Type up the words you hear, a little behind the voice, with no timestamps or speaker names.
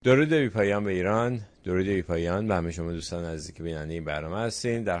درود بی پایان به ایران، درود بی پایان به همه شما دوستان عزیزی که بیننده این برنامه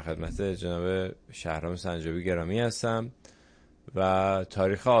هستین. در خدمت جناب شهرام سنجابی گرامی هستم و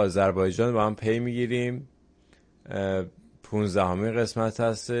تاریخ آذربایجان با هم پی میگیریم. 15مین قسمت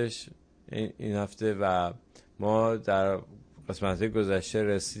هستش این هفته و ما در قسمت گذشته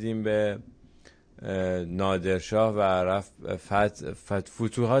رسیدیم به نادرشاه و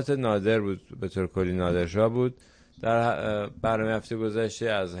فتوحات نادر بود، به طور کلی نادرشاه بود. در برنامه هفته گذشته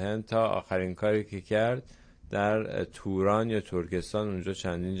از هند تا آخرین کاری که کرد در توران یا ترکستان، اونجا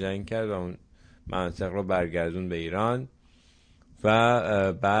چندین جنگ کرد و اون مناطق رو برگردون به ایران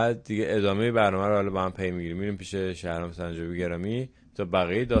و بعد دیگه ادامه برنامه رو حالا با هم پی میگیریم. میریم پیش شهرام سنجابی گرامی تا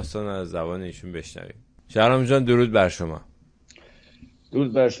بقیه داستان از زبان ایشون بشنویم. شهرام جان درود بر شما.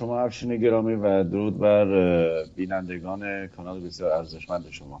 درود بر شما افشین گرامی و درود بر بینندگان کانال بسیار ارزشمند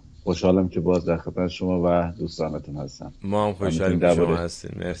شما. خوشحالم که باز در خدمت شما و دوستانتون هستم. ما هم خوشحالیم که شما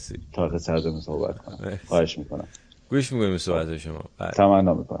هستین. مرسی. تاریخ سرزمین صحبت کنم. خواهش میکنم. گوش میکنیم صحبت شما.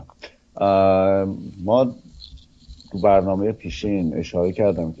 تمنا میکنم. ما تو برنامه پیشین اشاره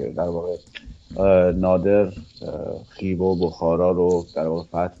کردم که در واقع نادر خیبه و بخارا رو در واقع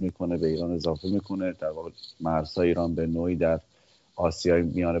فتح میکنه، به ایران اضافه میکنه. در واقع مرزهای ایران به نوعی در آسیای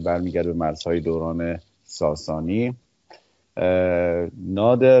میانه برمیگرده به مرزهای دوران ساسانی.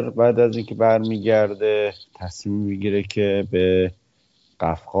 نادر بعد از اینکه برمیگرده تصمیم میگیره که به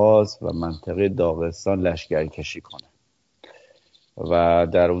قفقاز و منطقه داغستان لشکری کشی کنه و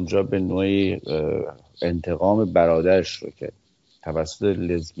در اونجا به نوعی انتقام برادرش رو که توسط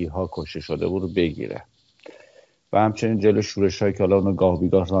لزگی ها کشته شده بود رو بگیره و همچنین جلو شورش هایی که حالا اونو گاه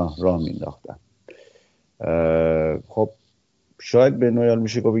بیگاه راه مینداختن. خب شاید به نوعی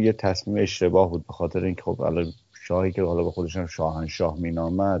میشه گفت یه تصمیم اشتباه بود، به خاطر اینکه خب الان شاهی که حالا به خودشون شاهنشاه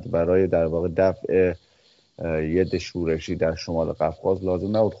مینامد برای در واقع دفع یه شورشی در شمال قفقاز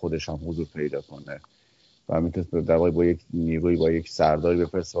لازم نبود خودش هم حضور پیدا کنه و میتونست در واقع با یک نیروی با یک سرداری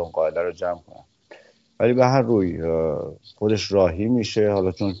بفرسته و اون قائله رو جمع کنه. ولی به هر روی خودش راهی میشه.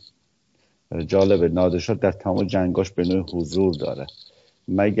 حالا چون جالبه نادرشاه در تمام جنگاش به نوعی حضور داره،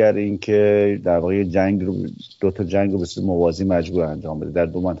 مگر اینکه در واقع دو تا جنگ رو به صورت موازی مجبور انجام بده در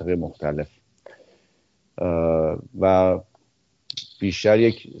دو منطقه مختلف و بیشتر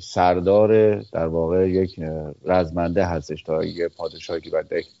یک سردار در واقع یک رزمنده هستش تا یه پادشاهی که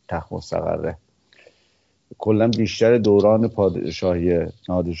بعد یک تخت مستقره. کلا بیشتر دوران پادشاهی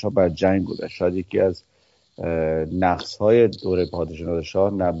نادرشاه بر جنگ بوده. شاید یکی از نقص‌های دوره پادشاهی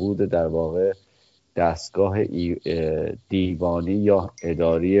نادرشاه نبود در واقع دستگاه دیوانی یا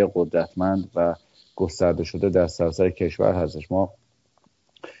اداری قدرتمند و گسترده شده در سراسر کشور هستش. ما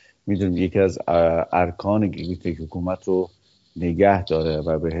میدونیم یکی از ارکان که حکومت رو نگه داره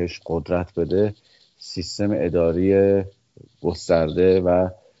و بهش قدرت بده سیستم اداری گسترده و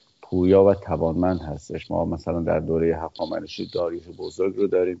پویا و توانمند هستش. ما مثلا در دوره هخامنشی داریوش بزرگ رو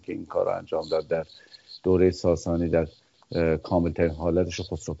داریم که این کار رو انجام داد. در دوره ساسانی در کاملترین حالتش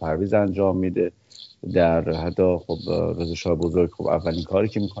خسرو پرویز انجام میده. در حتی خب رضا شاه بزرگ خب اولین کاری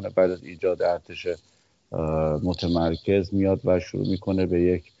که میکنه بعد از ایجاد ارتش متمرکز میاد و شروع میکنه به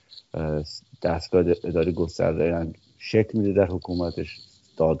یک دستگاه اداری گسترده یعنی شکل میده در حکومتش.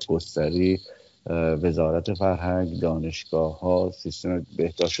 دادگستری، وزارت فرهنگ، دانشگاه ها، سیستم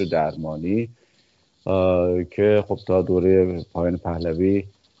بهداشت و درمانی که خب تا دوره پایان پهلوی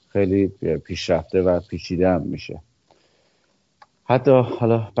خیلی پیشرفته و پیچیده هم میشه. حتی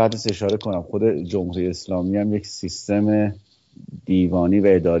حالا بعد از اشاره کنم خود جمهوری اسلامی هم یک سیستم دیوانی و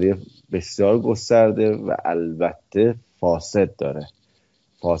اداری بسیار گسترده و البته فاسد داره،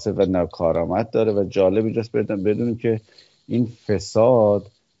 فاسد و ناکارآمد داره و جالب اینجاست بدونیم که این فساد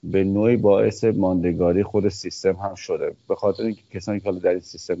به نوعی باعث ماندگاری خود سیستم هم شده، به خاطر اینکه کسانی که حالا در این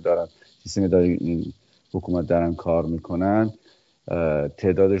سیستم اداری این حکومت دارن کار میکنن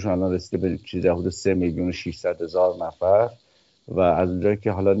تعدادشون الان رسیده به چیزی حدود 3,600,000 نفر و از اونجایی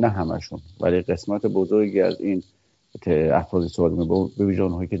که حالا نه همشون ولی قسمت بزرگی از این افرادی صحبت می‌کنیم به ویژه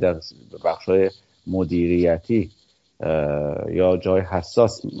اونهایی که در بخش‌های مدیریتی یا جای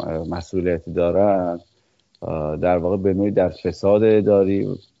حساس مسئولیتی دارن در واقع به نوعی در فساد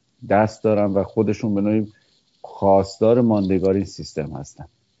اداری دست دارن و خودشون به نوعی خواستار ماندگاری سیستم هستن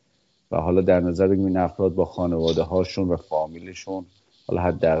و حالا در نظر بگیریم این افراد با خانواده هاشون و فامیلشون حالا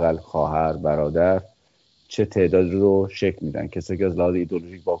حداقل خواهر برادر چه تعدادی رو شکل میدن. کسایی که از لحاظ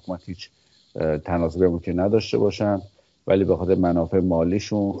ایدئولوژیک با حکومت هیچ تناسبی ممکن نداشته باشن ولی به خاطر منافع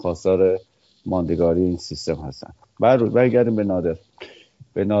مالیشون خواستار ماندگاری این سیستم هستن. برگردیم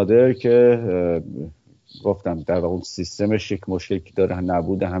به نادر که گفتم در واقع سیستمش یک مشکلی که داره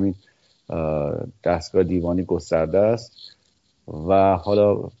نبوده همین دستگاه دیوانی گسترده است و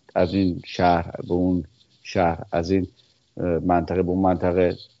حالا از این شهر به اون شهر، از این منطقه به اون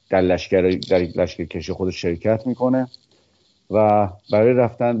منطقه در لشکرکشی خودش شرکت میکنه و برای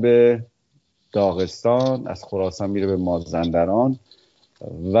رفتن به داغستان از خراسان میره به مازندران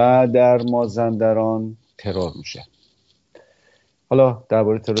و در مازندران ترور میشه. حالا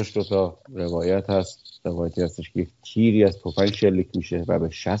درباره ترورش دو تا روایت هست. روایتی هستش که یک تیری از تفنگ شلیک میشه و به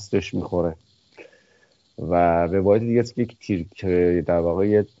شستش میخوره و روایت دیگه است که یک تیر در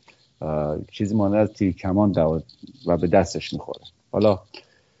واقع چیزی مانند از تیر کمان و به دستش میخوره. حالا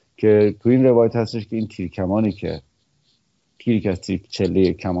که تو این روایت هستش که این تیر کمانی که تیری که از تیر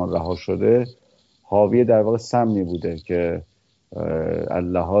چله کمان رها شده حاوی در واقع سمی بوده که از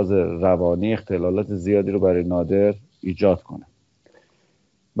لحاظ روانی اختلالات زیادی رو برای نادر ایجاد کنه.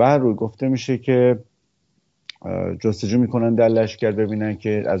 بر روی گفته میشه که جستجو میکنن در لشکر ببینن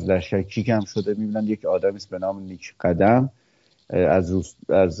که از لشکر کی کم شده. میبینن یک آدمی است به نام نیک قدم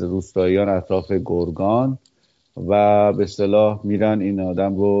از روستاییان اطراف گرگان و به اصطلاح میرن این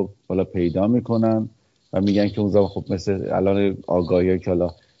آدم رو بالا پیدا میکنن و میگن که اون زمان خب مثل الان آگاهی که حالا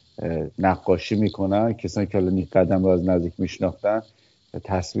نقاشی میکنن، کسانی که حالا نیک قدم رو از نزدیک میشناختن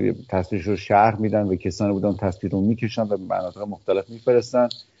تصویرش رو شرح میدن و کسانی بودن تصویر رو میکشن و به مناطق مختلف میفرستن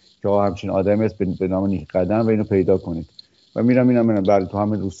که همچین آدمی است به نام نیک قدم و اینو پیدا کنید و میرن بعد تو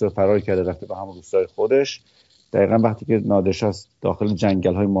همین روستا فرار کرده رفته به همون روستای خودش. دقیقا وقتی که نادرشاه داخل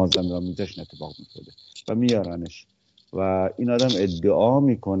جنگل های مازندران میذاشت اتفاق میفته و میارنش و این آدم ادعا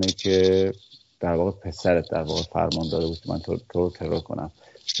میکنه که در واقع پسرت در واقع فرمان داده بود من تو رو ترور کنم.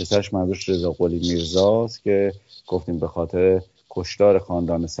 پسرش منظورش رضا قلی میرزاست که گفتیم به خاطر کشتار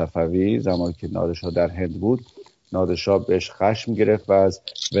خاندان صفوی زمانی که نادرشاه در هند بود نادرشاه بهش خشم گرفت و از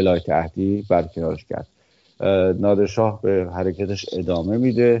ولایت عهدی برکنارش کرد. نادرشاه به حرکتش ادامه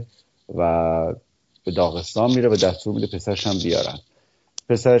میده و به داغستان میره و دستور میده پسرش هم بیارن.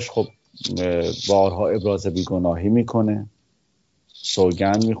 پسرش خب بارها ابراز بیگناهی میکنه،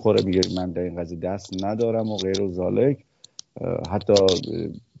 سوگند میخوره، میگه من در این قضیه دست ندارم و غیر و ذالک. حتی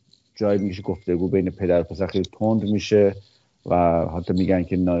جایی میشه گفتگو بین پدر و پسر خیلی تند میشه و حتی میگن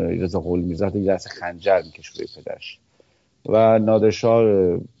که رضا قلی میرزا حتی دست خنجر میکشه روی پدرش و نادرشاه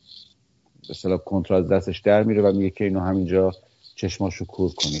به اصطلاح کنترل دستش در میره و میگه که اینو همینجا چشماشو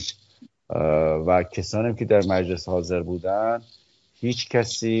کور کنید و کسانی که در مجلس حاضر بودن هیچ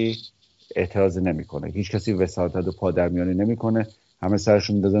کسی اعتراض نمیکنه، هیچ کسی وساطت و پادرمیانی نمیکنه، همه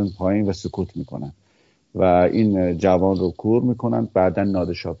سرشون میندازن پایین و سکوت میکنن و این جوان رو کور میکنن. بعدن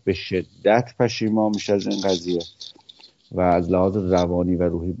نادرشاه به شدت پشیمان میشه از این قضیه و از لحاظ روانی و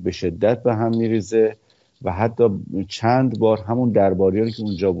روحی به شدت به هم میریزه و حتی چند بار همون درباریانی که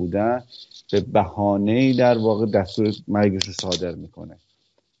اونجا بودن به بهانه‌ای در واقع دستور مرگش رو صادر میکنه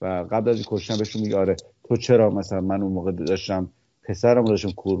و قبل از کشتن بهشون میگه آره تو چرا مثلا من اون موقع داشتم پسرم رو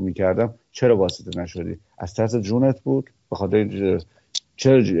داشتم کور میکردم چرا واسطه نشدی؟ از ترس جونت بود؟ به خاطر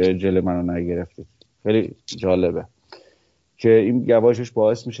چرا جلوی منو نگرفتی؟ خیلی جالبه که این گواهش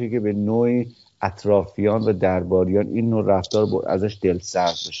باعث میشه که به نوعی اطرافیان و درباریان این نوع رفتار ازش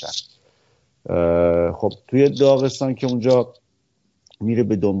دلسرد بشن. خب توی داغستان که اونجا میره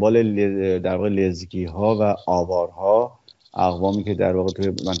به دنبال در واقع لزگی ها و آوارها، اقوامی که در واقع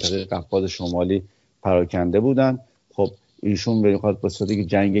توی منطقه قفقاز شمالی پراکنده بودن. خب ایشون میخواد به صورت که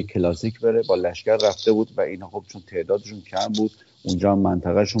جنگ کلاسیک بره، با لشکر رفته بود و اینا خب چون تعدادشون کم بود اونجا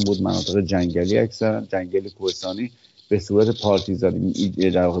منطقهشون بود مناطق جنگلی، اکثرا جنگلی کوهستانی، به صورت پارتیزانی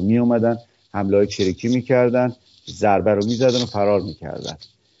در واقع می اومدن حمله های چریکی میکردن، ضربه رو میزدن و فرار میکردن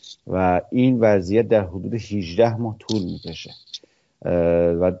و این وضعیت در حدود 18 ماه طول میکشه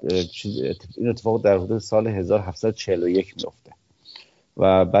و این اتفاق در حدود سال 1741 میفته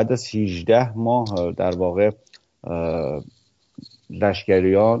و بعد از 18 ماه در واقع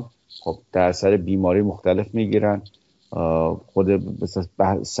لشکریان خب در اثر بیماری مختلف میگیرن، خود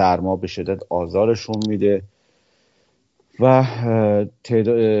سرما به شدت آزارشون میده و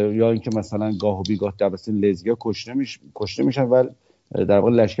یا اینکه مثلا گاه و بیگاه توسط لزگیا کشته میشن و در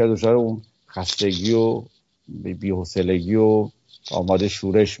واقع لشکر دچار اون خستگی و بی‌حوصلگی و آماده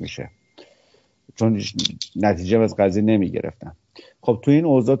شورش میشه چون نتیجه از قضیه نمیگرفتن. خب تو این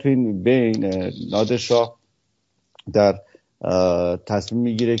اوضاع تو این بین نادرشاه در تصمیم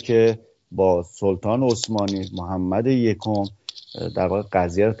میگیره که با سلطان عثمانی محمد یکم در واقع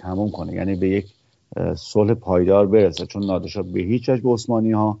قضیه رو تموم کنه، یعنی به یک صلح پایدار برسه، چون نادرشاه به هیچ وجه به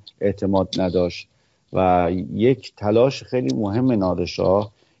عثمانی ها اعتماد نداشت و یک تلاش خیلی مهم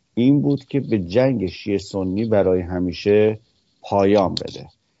نادرشاه این بود که به جنگ شیعه سنی برای همیشه پایان بده.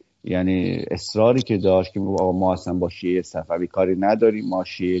 یعنی اصراری که داشت که ما اصلا با شیعه صفوی کاری نداریم، ما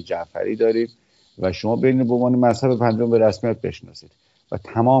شیعه جعفری داریم و شما برید به عنوان مذهب پنجم به رسمیت بشناسید و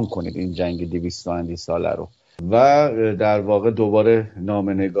تمام کنید این جنگ 200 ساله رو. و در واقع دوباره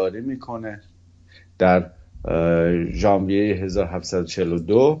نامه‌نگاری میکنه در ژانویه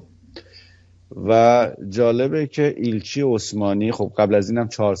 1742 و جالبه که ایلچی عثمانی خب قبل از اینم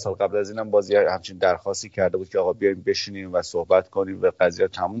 4 سال قبل از اینم بازی همچین درخواستی کرده بود که آقا بیایم بشینیم و صحبت کنیم و قضیه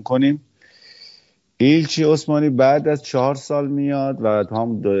تموم کنیم. ایلچی عثمانی بعد از 4 سال میاد و تو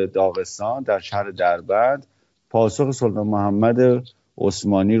هم داغستان در شهر دربند پاسخ سلطان محمد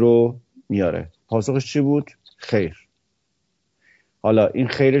عثمانی رو میاره. پاسخش چی بود؟ خیر. حالا این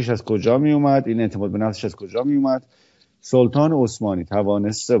خیرش از کجا می اومد؟ این اعتماد به نفسش از کجا می اومد؟ سلطان عثمانی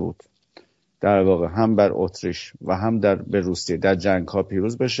توانسته بود در واقع هم بر اتریش و هم به روسیه در جنگ ها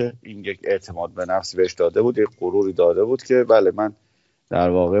پیروز بشه. این یک اعتماد به نفسی بهش داده بود، یک غروری داده بود که بله من در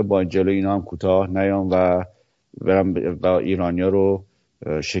واقع با جلو اینا هم کوتاه نیام و برم و ایرانیا رو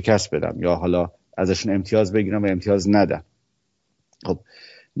شکست بدم یا حالا ازشون امتیاز بگیرم و امتیاز ندم. خب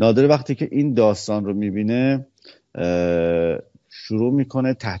نادر وقتی که این داستان رو میبینه شروع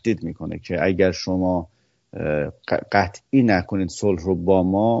میکنه تهدید میکنه که اگر شما قطعی نکنید صلح رو با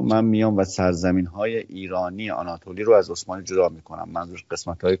ما، من میام و سرزمین های ایرانی آناتولی رو از عثمانی جدا میکنم. منظور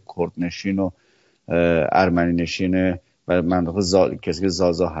قسمت های کردنشین و ارمنی نشین و منطقه کسی که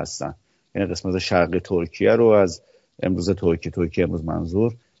زازا هستن، یعنی قسمت شرقی ترکیه رو از امروز ترکیه امروز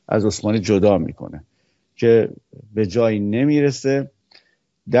منظور از عثمانی جدا میکنه که به جایی نمیرسه.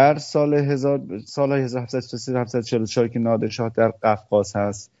 در سال 1744 که نادرشاه در قفقاز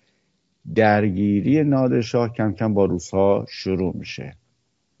هست، درگیری نادرشاه کم کم با روس‌ها شروع میشه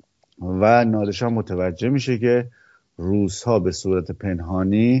و نادرشاه متوجه میشه که روس‌ها به صورت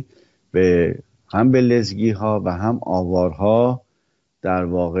پنهانی هم به لزگی‌ها و هم آوارها در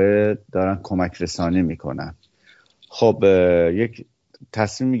واقع دارن کمک رسانی میکنن. خب یک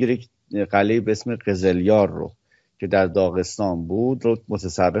تصمیم میگیره قلعه به اسم قزلیار رو که در داغستان بود رو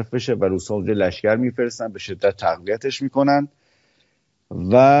متصرف بشه و روس‌ها اونجا لشکر میفرستن، به شدت تقویتش میکنن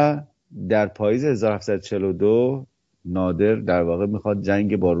و در پاییز 1742 نادر در واقع میخواد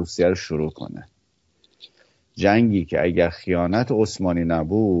جنگ با روسیه رو شروع کنه. جنگی که اگر خیانت عثمانی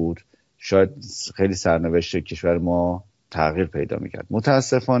نبود شاید خیلی سرنوشت کشور ما تغییر پیدا میکرد.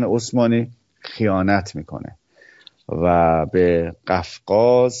 متاسفانه عثمانی خیانت میکنه و به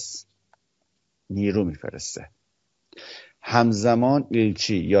قفقاز نیرو میفرسته. همزمان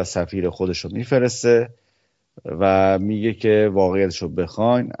ایلچی یا سفیر خودش رو میفرسته و میگه که واقعیتش رو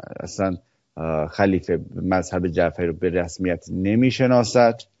بخواین اصلا خلیفه مذهب جعفری رو به رسمیت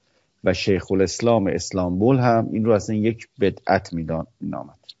نمیشناسد و شیخ الاسلام اسلامبول هم این رو اصلا یک بدعت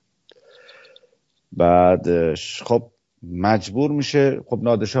مینامد. بعد خب مجبور میشه، خب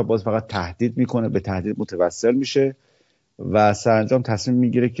نادرشاه باز فقط تهدید میکنه، به تهدید متوسل میشه و سرانجام تصمیم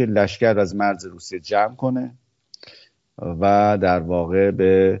میگیره که لشکر از مرز روسیه جمع کنه و در واقع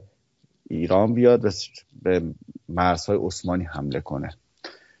به ایران بیاد و به مرزهای عثمانی حمله کنه.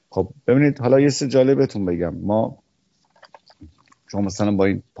 خب ببینید حالا یه سه جالب بهتون بگم. شما مثلا با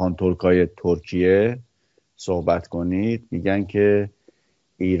این پانتورکای ترکیه صحبت کنید، میگن که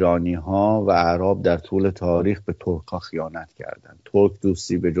ایرانی ها و اعراب در طول تاریخ به ترک ها خیانت کردن. ترک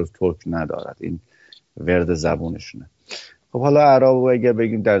دوستی به جز ترک ندارد، این ورد زبونشونه. خب حالا اعراب اگر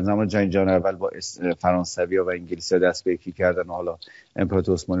بگیم در زمان جنگ جهانی اول با فرانسوی و انگلیسی دست به یکی کردن و حالا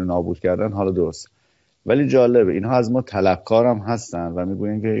امپراتور عثمانی نابود کردن، حالا درست، ولی جالبه اینها از ما طلبکار هم هستن و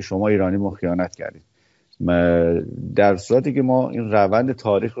میگوین که شما ایرانی ما خیانت کردید. در صورتی که ما این روند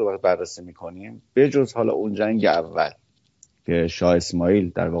تاریخ رو بررسی میکنیم، به جز حالا اون جنگ اول که شاه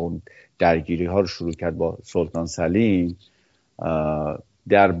اسماعیل در واقع درگیری ها رو شروع کرد با سلطان سلیم،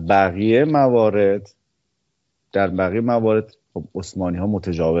 در بقیه موارد خب عثمانی ها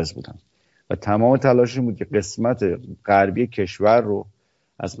متجاوز بودن و تمام تلاششون بود که قسمت غربی کشور رو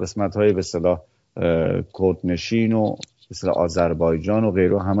از قسمت های به اصطلاح کردنشین و به اصطلاح آذربایجان و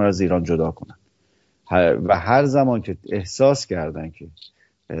غیره همه از ایران جدا کنن و هر زمان که احساس کردن که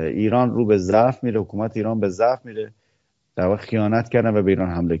ایران رو به ضعف میره، حکومت ایران به ضعف میره، در واقع خیانت کردن و به ایران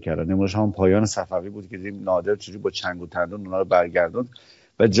حمله کردن. نمونهش همون پایان صفوی بود که دیدیم نادر چجوری با چنگ و تندون اونا رو برگردوند.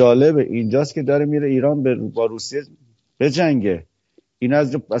 و جالبه اینجاست که داره میره ایران با روسیه بجنگه، اینا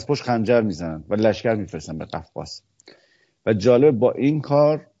از پشت خنجر میزنن و لشکر میفرستن به قفقاز. و جالبه با این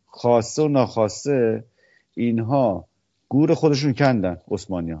کار خواسته و ناخواسته اینها گور خودشون کندن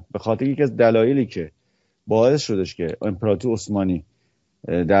عثمانی‌ها، به خاطر یکی از دلایلی که باعث شدش که امپراتور عثمانی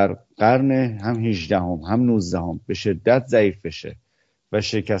در قرن هم 18 هم 19 به شدت ضعیف بشه و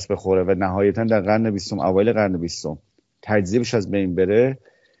شکست بخوره و نهایتا در قرن 20 اوایل قرن 20 تجزیه‌اش از بین بره،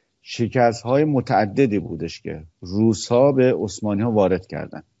 شکست‌های متعددی بودش که روس‌ها به عثمانی‌ها وارد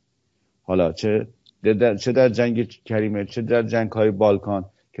کردن. حالا چه در جنگ کریمه، چه در جنگ‌های بالکان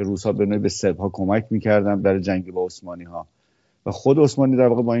که روس‌ها به نوعی به سرب‌ها کمک می‌کردن برای جنگ با عثمانی‌ها و خود عثمانی در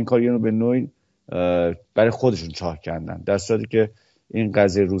واقع با این کار به نوعی برای خودشون چاه کندن، در صورتی که این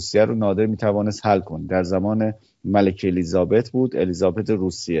قضیه روسیه رو نادر میتوانست حل کنه. در زمان ملکه الیزابت بود، الیزابت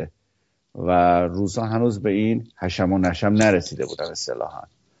روسیه، و روسا هنوز به این حشم و نشم نرسیده بودن. اصطلاحاً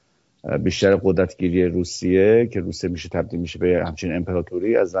بیشتر قدرتگیری روسیه که روسیه میشه تبدیل میشه به همچین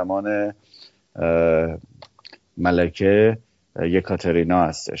امپراتوری از زمان ملکه یکاترینا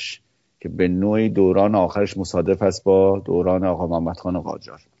هستش که به نوعی دوران آخرش مصادف است با دوران آقا محمد خان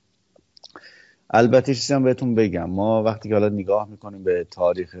قاجار. البته چیزی هم بهتون بگم، ما وقتی که حالا نگاه میکنیم به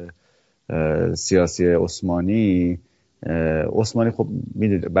تاریخ سیاسی عثمانی خب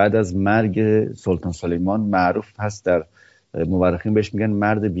میدونید بعد از مرگ سلطان سلیمان معروف هست، در مورخین بهش میگن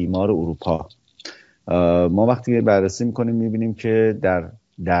مرد بیمار اروپا. ما وقتی بررسی میکنیم میبینیم که در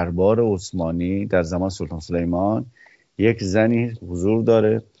دربار عثمانی در زمان سلطان سلیمان یک زنی حضور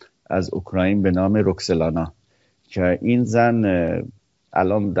داره از اوکراین به نام رکسلانا که این زن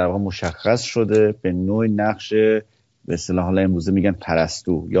الان در واقع مشخص شده به نوع نقش به اصطلاح حالا امروزه میگن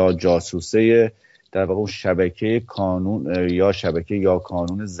پرستو یا جاسوسه در واقع شبکه کانون یا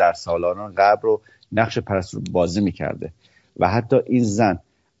کانون زرسالاران غرب رو نقش پرستو رو بازی میکرده و حتی این زن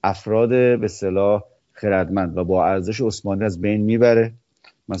افراد به اصطلاح خردمند و با ارزش عثمانی از بین میبره.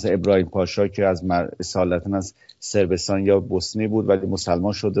 مثلا ابراهیم پاشا که از اصالتا از صربستان یا بوسنی بود ولی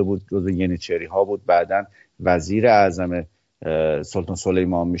مسلمان شده بود، جزو ینیچری ها بود، بعداً وزیر اعظم سلطان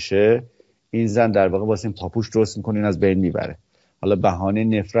سلیمان میشه. این زن در واقع واسه این پاپوش درست میکنه، این از بین میبره. حالا بهانه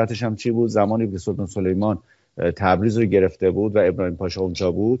نفرتش هم چی بود؟ زمانی که سلطان سلیمان تبریز رو گرفته بود و ابراهیم پاشا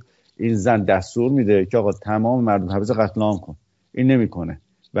اونجا بود، این زن دستور میده که آقا تمام مردم تبریز قتل عام کن. این نمیکنه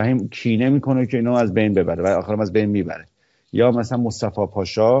و هم کینه میکنه که اینو از بین ببره و آخرام از بین میبره. یا مثلا مصطفی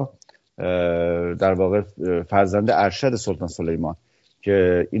پاشا در واقع فرزند ارشد سلطان سلیمان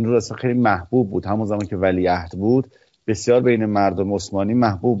که این رو اصلا خیلی محبوب بود، همون زمان که ولیعهد بود بسیار بین مردم عثمانی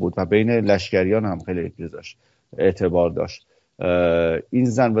محبوب بود و بین لشکریان هم خیلی اعتبار داشت. این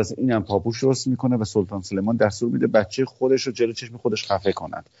زن واسه اینم پاپوش درست میکنه و سلطان سلیمان دستور میده بچه خودش رو جلو چشم خودش خفه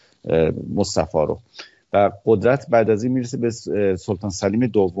کند، مصطفی رو. و قدرت بعد از این میرسه به سلطان سلیم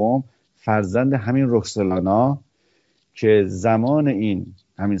دوم، فرزند همین رکسلانا، که زمان این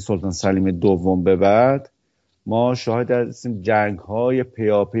همین سلطان سلیم دوم به بعد ما شاهد هستیم جنگ‌های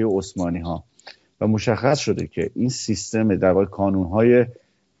پیاپی عثمانی‌ها و مشخص شده که این سیستم در واقع قانون‌های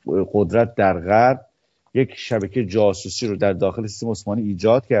قدرت در غرب یک شبکه جاسوسی رو در داخل سیستم عثمانی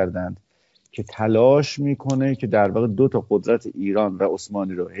ایجاد کردند که تلاش میکنه که در واقع دو تا قدرت ایران و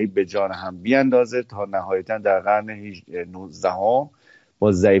عثمانی رو هی به جان هم بیاندازه تا نهایتاً در قرن 19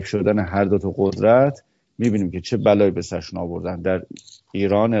 با ضعیف شدن هر دو تا قدرت میبینیم که چه بلایی به سرشون آوردن. در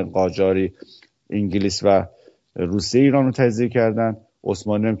ایران قاجاری انگلیس و روسیه ایران رو تجزیه کردن،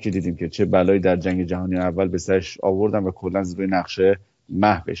 عثمانی هم که دیدیم که چه بلایی در جنگ جهانی اول به سرش آوردن و کلاً روی نقشه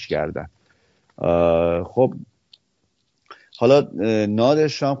محوش کردن. خب حالا نادر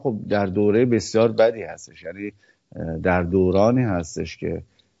شاه خب در دوره بسیار بدی هستش، یعنی در دورانی هستش که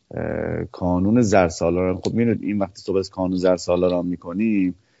کانون زرسالاران، خب می‌بینید این وقتی صحبت از کانون زرسالاران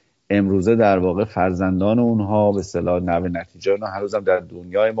میکنیم امروزه در واقع فرزندان اونها به اصطلاح نوه نتیجه اونها هنوز هم در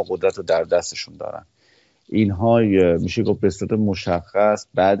دنیای ما قدرت رو در دستشون دارن. اینها میشه گفت به صورت مشخص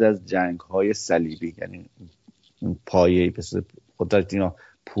بعد از جنگ‌های صلیبی، یعنی پایه‌ای به صورت قدرت اینا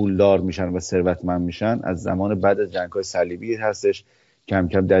پولدار میشن و ثروتمند میشن از زمان بعد از جنگ‌های صلیبی هستش. کم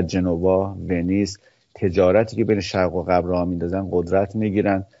کم در جنوا، ونیز، تجارتی که بین شرق و غرب راه میندازن قدرت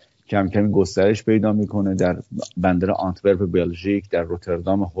میگیرن، کم کم گسترش پیدا میکنه در بندر آنتورپ بلژیک، در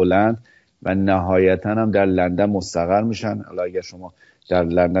روتردام هلند و نهایتا هم در لندن مستقر میشن. حالا اگر شما در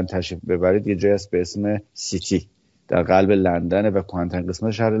لندن تشریف ببرید یه جایی هست به اسم سیتی در قلب لندن و پایین‌ترین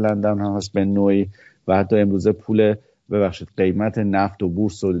قسمت شهر لندن هم هست به نوعی و حتی امروزه قیمت نفت و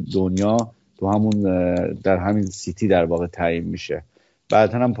بورس و دنیا تو همون در همین سیتی در واقع تعیین میشه.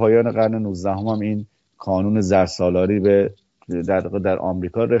 بعد هم پایان قرن 19 هم این قانون زرسالاری به در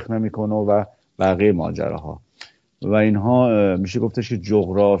آمریکا رخنه میکنه و بقیه ماجراها و اینها میشه گفتش که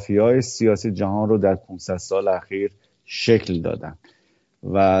جغرافیای سیاسی جهان رو در 500 سال اخیر شکل دادن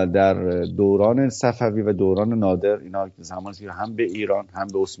و در دوران صفوی و دوران نادر اینا زمانی که هم به ایران هم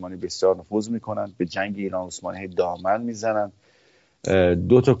به عثمانی بسیار نفوذ میکنن، به جنگ ایران عثمانی دامن میزنن.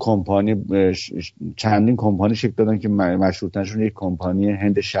 دو تا کمپانی، چندین کمپانی شکل دادن که مشهورترشون یک کمپانی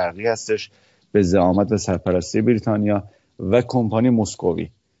هند شرقی هستش به زعامت و سرپرستی بریتانیا و کمپانی مسکوی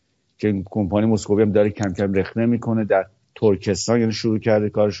که کمپانی مسکوی هم داره کم کم رخنه میکنه در ترکستان، یعنی شروع کرده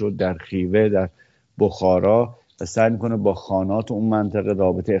کارشو در خیوه، در بخارا و سعی میکنه با خانات اون منطقه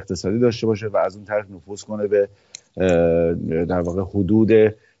رابطه اقتصادی داشته باشه و از اون طرف نفوذ کنه به در واقع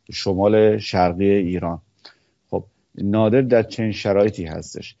حدود شمال شرقی ایران. خب نادر در چنین شرایطی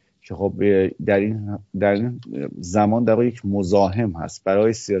هستش که خب در این زمان در واقع یک مزاحم هست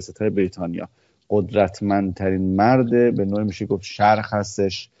برای سیاست‌های بریتانیا. قدرتمندترین مرد به نوعی میشه گفت شرق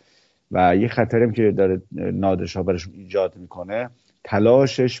هستش و یه خطری هم که داره نادرشاه براشون ایجاد میکنه،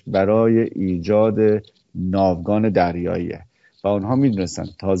 تلاشش برای ایجاد ناوگان دریاییه و آنها میدونستن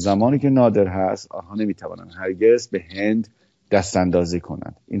تا زمانی که نادر هست آنها نمیتوانن هرگز به هند دست اندازی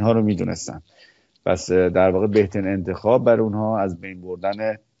کنند. اینها رو میدونستن. پس در واقع بهترین انتخاب برای اونها از بین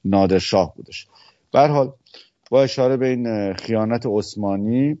بردن نادرشاه بودش. به هر حال با اشاره به این خیانت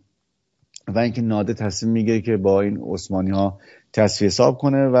عثمانی و اینکه نادر تصمیم میگیره که با این عثمانی ها تصفیه حساب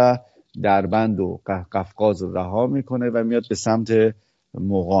کنه و دربند و قفقاز رو رها میکنه و میاد به سمت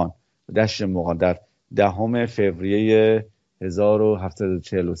مغان، دشت مغان در 10 فوریه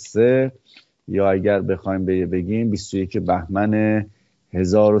 1743 یا اگر بخوایم بگیم 21 بهمن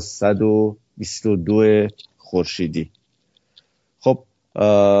 1122 خورشیدی. خب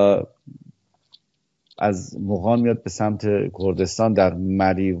از مغان میاد به سمت کردستان در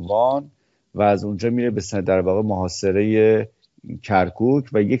مریوان و از اونجا میره به در واقع محاصره کرکوک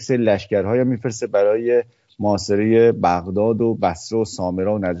و یک سری لشکرهای هم میفرسته برای محاصره بغداد و بصره و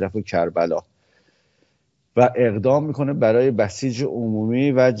سامره و نجف و کربلا و اقدام میکنه برای بسیج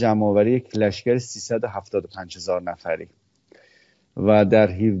عمومی و جمع‌آوری یک لشکر 375,000 نفری و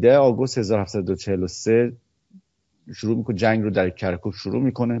در 17 آگوست 1743 شروع میکنه جنگ رو در کرکوک شروع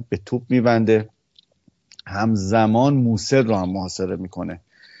میکنه، به توپ میبنده. همزمان موصل رو هم محاصره میکنه.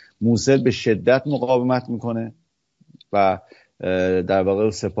 موصل به شدت مقاومت میکنه و در واقع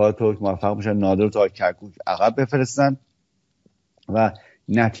سپاه ترک موفق میشن نادر رو تا کرکوک عقب بفرستن و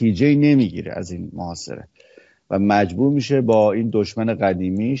نتیجه نمیگیره از این محاصره و مجبور میشه با این دشمن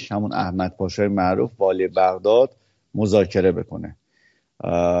قدیمیش همون احمد پاشای معروف والی بغداد مذاکره بکنه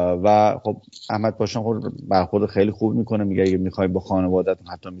و خب احمد پاشا خود برخورد خیلی خوب میکنه، میگه اگه میخوای با خانواده‌تون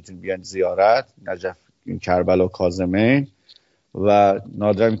حتی میتونید بیان زیارت نجف، کربلا، کاظمین و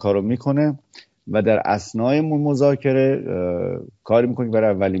نادر این کارو میکنه و در اثنای مذاکره کاری میکنه که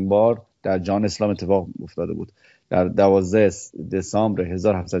برای اولین بار در جهان اسلام اتفاق افتاده بود. در 12 دسامبر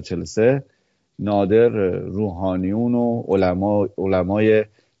 1743 نادر روحانیون و علمای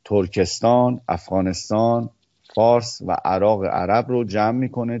ترکستان، افغانستان، فارس و عراق عرب رو جمع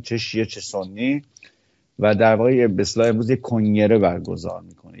میکنه، چه شیعه چه سنی، و در واقع به اصطلاح امروز یک کنگره برگزار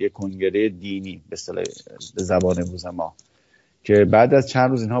میکنه، یک کنگره دینی به اصطلاح به زبان امروز ما، که بعد از چند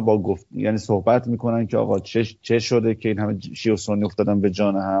روز اینها با یعنی صحبت میکنن که آقا چه شده که این همه شیعه و سنی افتادن به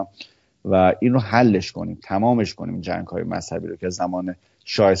جان هم و این رو حلش کنیم، تمامش کنیم جنگ‌های مذهبی رو که زمان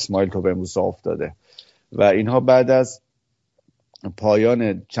شاه اسماعیل تا به امروز افتاده. و اینها بعد از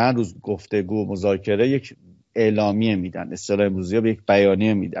پایان چند روز گفتگو مذاکره یک اعلامیه میدن، اصطلاح امروزی‌ها به یک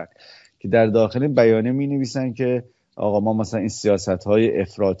بیانیه میدن که در داخل بیانیه مینویسن که آقا ما مثلا این سیاست‌های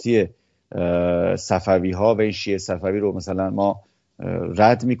افراطی صفوی‌ها و این شیعه صفوی رو مثلا ما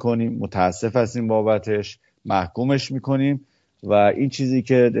رد میکنیم، متاسف هستیم بابتش، محکومش میکنیم و این چیزی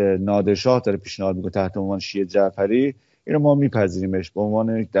که نادرشاه داره پیشنهاد میکنه تحت عنوان شیعه جعفری، این رو ما میپذیریمش به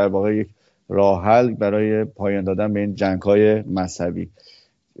عنوان در واقع یک راه حل برای پایان دادن به این جنگ‌های مذهبی.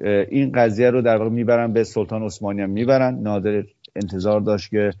 این قضیه رو در واقع میبرن به سلطان عثمانی هم میبرن. نادر انتظار داشت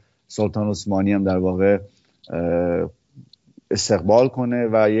که سلطان عثمانی هم در واقع استقبال کنه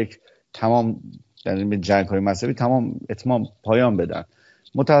و یک تمام در به جنگ‌های مذهبی اتمام پایان بدن.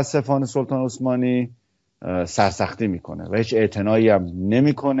 متاسفانه سلطان عثمانی سرسختی میکنه و هیچ اعتنایی هم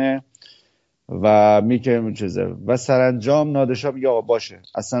نمیکنه و میگه چیزه و سرانجام نادرشاه میگه آقا باشه،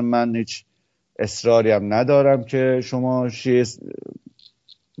 اصلا من هیچ اصراری هم ندارم که شما شیعه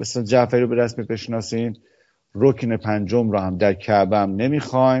مثلا جعفری رو به رسمی بشناسین، رکن پنجم رو هم در کعبه هم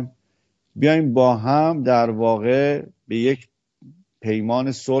نمیخوایم، بیایم با هم در واقع به یک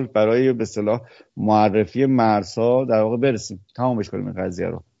پیمان صلح برای به اصطلاح معرفی مرزها در واقع برسیم، تمامش کنیم این قضیه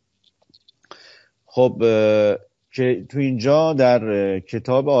رو. خب که تو اینجا در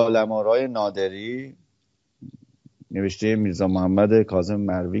کتاب عالم‌آرای نادری نوشته میرزا محمد کاظم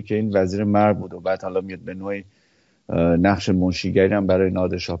مروی که این وزیر مرو بود و بعد حالا میاد به نوعی نقش منشیگری هم برای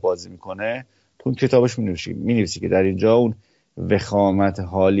نادرشاه بازی میکنه، تو اون کتابش مینویسی که در اینجا اون وخامت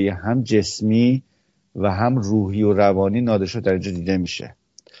حالی هم جسمی و هم روحی و روانی نادرشاه در اینجا دیده میشه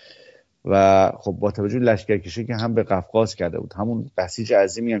و خب با توجه لشکرکشی که هم به قفقاز کرده بود، همون بسیج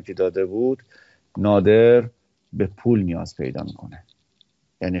عظیمی هم که داده بود، نادر به پول نیاز پیدا میکنه،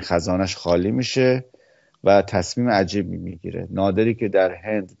 یعنی خزانش خالی میشه و تصمیم عجیبی میگیره. نادری که در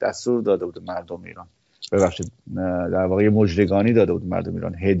هند دستور داده بود مردم ایران ببخشید در واقع مژدگانی داده بود مردم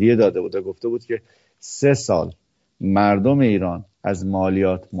ایران، هدیه داده بود و گفته بود که 3 سال مردم ایران از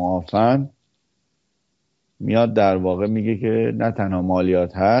مالیات معافن. میاد در واقع میگه که نه تنها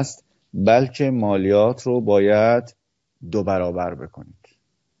مالیات هست بلکه مالیات رو باید 2 برابر بکنید.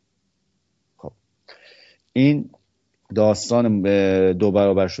 خب این داستان 2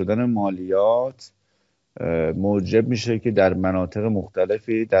 برابر شدن مالیات موجب میشه که در مناطق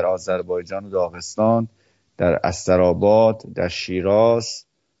مختلفی در آذربایجان و داغستان، در استرآباد، در شیراز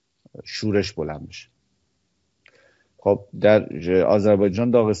شورش بلند میشه. خب در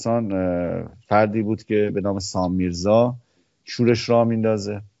آذربایجان داغستان فردی بود که به نام سام میرزا شورش را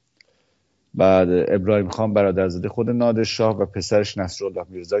میندازه. بعد ابراهیم خان برادرزاده خود نادرشاه و پسرش نصرالله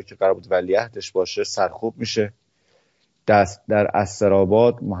میرزا که قرار بود ولیعهدش باشه سرکوب میشه. در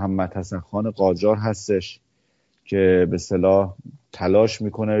استرآباد محمد حسن خان قاجار هستش که به اصطلاح تلاش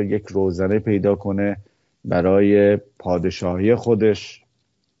میکنه یک روزنه پیدا کنه برای پادشاهی خودش.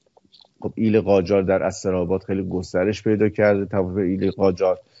 خب ایل قاجار در استرآباد خیلی گسترش پیدا کرده. توافق ایل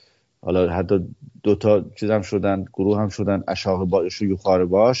قاجار حالا حتی 2 تا چیز هم شدن، گروه هم شدن، اشاق باش و یوخار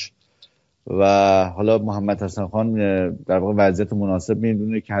باش. و حالا محمد حسن خان در واقع وضعیت مناسب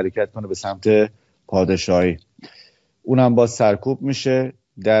میدونه که حرکت کنه به سمت پادشاهی. اونم باز سرکوب میشه.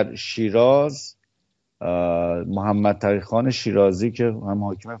 در شیراز محمد تاریخ خان شیرازی که هم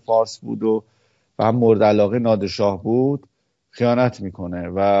حاکم فارس بود و هم مورد علاقه نادرشاه بود خیانت میکنه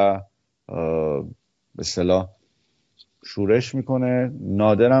و به اصطلاح شورش میکنه.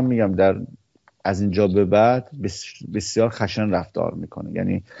 نادرم میگم از اینجا به بعد بسیار خشن رفتار میکنه،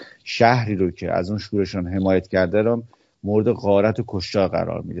 یعنی شهری رو که از اون شورشان حمایت کرده رو مورد غارت و کشتار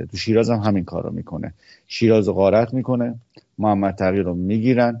قرار میده. تو شیراز هم همین کار رو میکنه، شیراز رو غارت میکنه، محمد تقی رو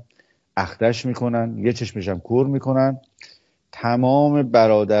میگیرن، اخدش میکنن، یه چشمش هم کور میکنن، تمام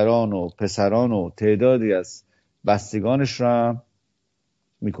برادران و پسران و تعدادی از بستگانش رو هم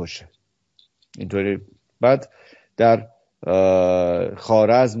میکشه. اینطوری بعد در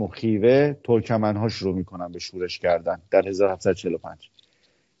خوارزم و خیوه ترکمن‌ها شروع میکنن به شورش کردن در 1745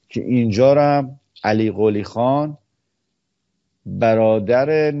 که اینجا هم علی قلی خان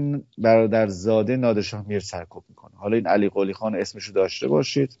برادرزاده نادرشاه میر سرکوب میکنه. حالا این علی قلی خان اسمشو داشته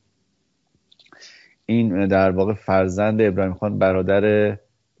باشید، این در واقع فرزند ابراهیم خان برادر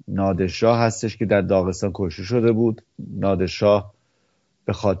نادرشاه هستش که در داغستان کشته شده بود. نادرشاه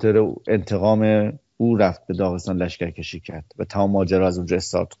به خاطر انتقام او رفت به داغستان لشکرکشی کرد و تمام ماجرا از اونجا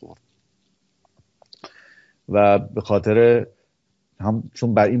استارت خورد. و به خاطر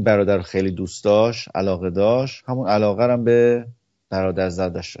چون این برادر خیلی دوست داشت، علاقه داشت، همون علاقه هم به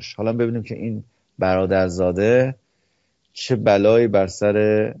برادرزادش داشت. حالا ببینیم که این برادرزاده چه بلایی بر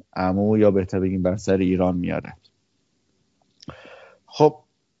سر عمو یا بهتر بگیم بر سر ایران میاره. خب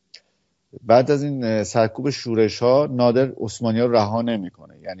بعد از این سرکوب شورش ها نادر عثمانی ها رها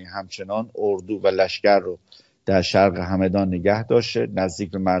نمیکنه، یعنی همچنان اردو و لشکر رو در شرق همدان نگه داشته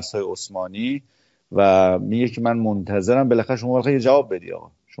نزدیک به مرزهای عثمانی و میگه که من منتظرم بالاخره شما بالاخره یه جواب بدی.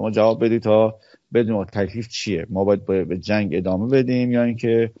 آقا شما جواب بدی تا بدون تکلیف چیه، ما باید به جنگ ادامه بدیم یا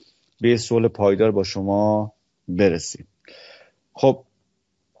اینکه به صلح پایدار با شما برسیم. خب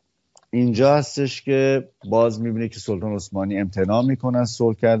اینجا هستش که باز میبینه که سلطان عثمانی امتناع میکنه از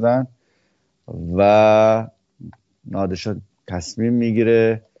صلح کردن و نادرشاه تصمیم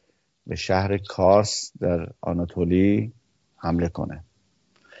میگیره به شهر کارس در آناتولی حمله کنه.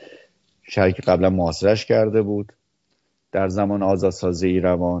 شهری که قبلا محاصرش کرده بود در زمان آزادسازی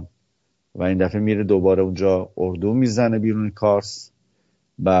ایروان و این دفعه میره دوباره اونجا اردو میزنه بیرون کارس.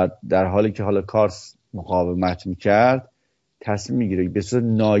 بعد در حالی که حالا کارس مقاومت میکرد تصمیم میگیره به صورت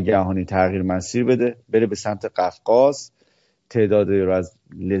ناگهانی تغییر مسیر بده، بره به سمت قفقاز، تعدادی رو از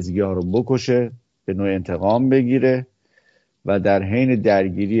لزگی ها رو بکشه، به نوع انتقام بگیره و در حین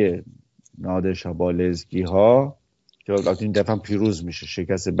درگیری نادرشاه با لزگی ها که این دفعه پیروز میشه،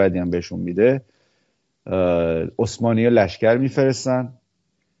 شکست بدی هم بهشون میده، عثمانی ها لشکر میفرستن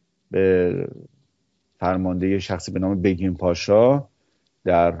به فرمانده شخصی به نام بگین پاشا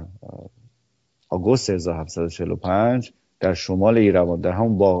در آگوست 1745 در شمال ایروان در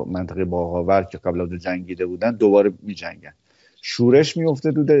همون منطقه باغاور که قبل از جنگیده بودن دوباره میجنگن. شورش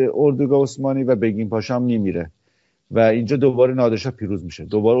میفته دو اردوگاه عثمانی و بگین پاشا هم میمیره و اینجا دوباره نادرشاه پیروز میشه،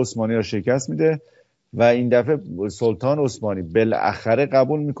 دوباره عثمانی را شکست میده و این دفعه سلطان عثمانی بالاخره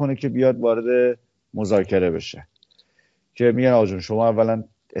قبول میکنه که بیاد وارد مذاکره بشه که میگن آقا جون شما اولا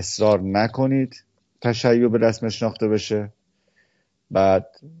اصرار نکنید تشیع به رسم شناخته بشه. بعد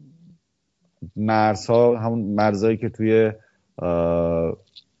مرزها همون مرزهایی که توی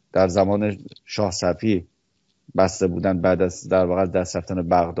در زمان شاه صفی بسته بودن بعد از در واقع دست رفتن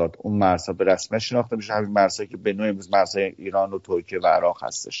بغداد، اون مرزها به رسمیت شناخته میشه، همین مرزهایی که به نوعی امروز مرزهای ایران و ترکیه و عراق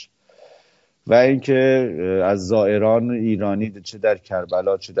هستش. و اینکه از زائران ایرانی چه در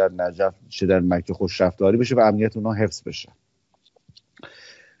کربلا، چه در نجف، چه در مکه خوشرفتاری بشه و امنیت اونها حفظ بشه.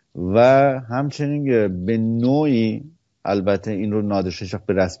 و همچنین به نوعی البته این رو نادرشاه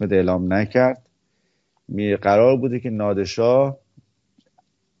به رسمیت اعلام نکرد، قرار بوده که نادرشاه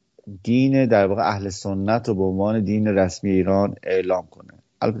دین در واقع اهل سنت رو به عنوان دین رسمی ایران اعلام کنه.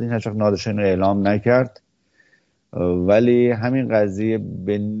 البته این هیچوقت نادرشاه اینو اعلام نکرد، ولی همین قضیه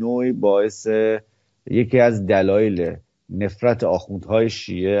به نوعی باعث یکی از دلایل نفرت آخوندهای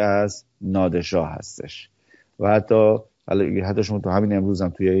شیعه از نادرشاه هستش. و حتی شما تو همین امروز هم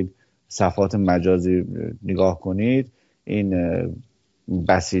توی این صفحات مجازی نگاه کنید، این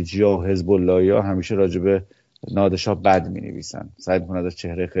بسیجی و حزب اللهی ها همیشه راجب نادرشاه بد می نویسن، سعی میکنن از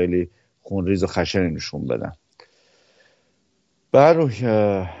چهره خیلی خونریز و خشنی نشون بدن.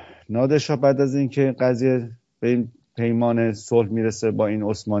 نادرشاه بعد از اینکه قضیه به این پیمان صلح میرسه با این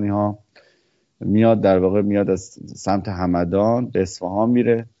عثمانی ها، میاد در واقع میاد از سمت همدان به اصفهان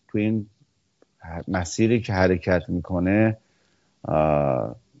میره. تو این مسیری که حرکت میکنه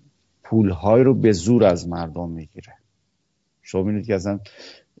پولهای رو به زور از مردم میگیره. شما میبینید که اصلا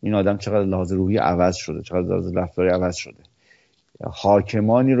این آدم چقدر لحاظ روحی عوض شده، چقدر لحاظ رفتاری عوض شده.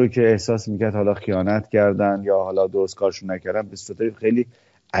 حاکمانی رو که احساس میکرد حالا خیانت کردن یا حالا درست کارشون نکردن، به صورت خیلی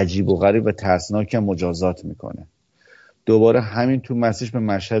عجیب و غریب و ترسناک مجازات میکنه. دوباره همین تو مسیرش به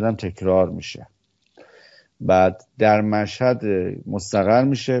مشهد هم تکرار میشه. بعد در مشهد مستقر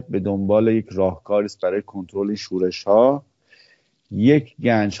میشه، به دنبال یک راهکاری است برای کنترل شورش ها. یک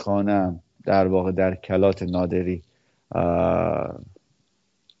گنجخانه در واقع در کلات نادری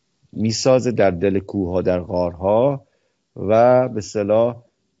میسازه در دل کوه ها، در غارها، و به اصطلاح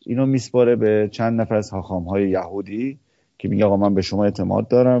اینو میسپاره به چند نفر از حاخام‌های یهودی که میگه آقا من به شما اعتماد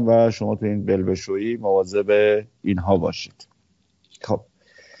دارم و شما تو این بلبشویی مواظب اینها باشید. خب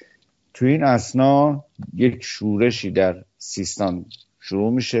تو این اثنا یک شورشی در سیستان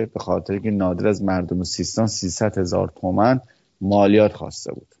شروع میشه، به خاطر که نادر از مردم سیستان 300,000 تومان مالیات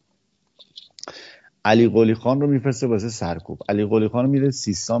خواسته بود. علی قلی خان رو میفرسته واسه سرکوب. علی قلی خان میره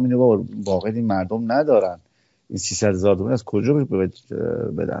سیستان، میره واقعا این مردم ندارن، این 300,000 تومان از کجا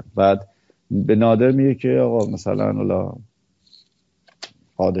بدن؟ بعد به نادر میگه که آقا مثلا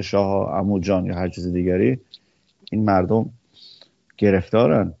پادشاه ها، عمو جان یا هر چیز دیگری، این مردم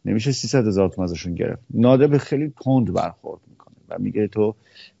گرفتارن، نمیشه 300,000 تومان ازشون گرفت. نادر به خیلی تند برخورد میکنه و میگه تو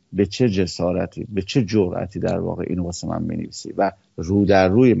به چه جسارتی، به چه جرأتی در واقع اینو واسه من می‌نویسی و رو در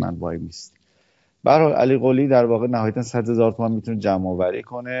روی من وای میستی. برای علی قلی در واقع نهایتا 100,000 تومان میتونه جمع آوری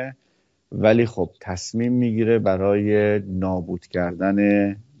کنه، ولی خب تصمیم میگیره برای نابود کردن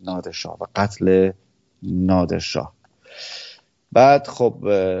نادرشاه و قتل نادرشاه. بعد خب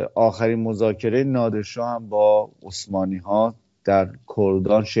آخرین مذاکره نادرشاه هم با عثمانی ها در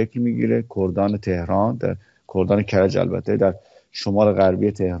کردان شکل میگیره، کردان تهران، در کردان کرج، البته در شمال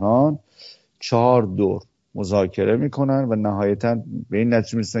غربی تهران. 4 دور مذاکره میکنن و نهایتا به این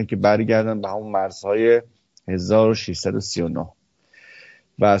نتیجه میرسن که برگردن به همون مرزهای 1639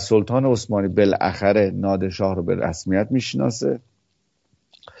 و سلطان عثمانی بالاخره نادرشاه رو به رسمیت میشناسه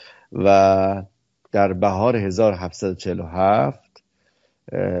و در بهار 1747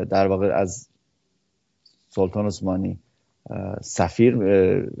 در واقع از سلطان عثمانی سفیر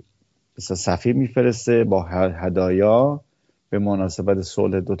میفرسته با هدایا به مناسبت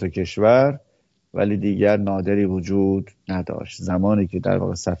صلح دو تا کشور، ولی دیگر نادری وجود نداشت. زمانی که در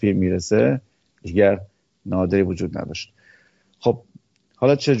واقع سفیر میرسه دیگر نادری وجود نداشت. خب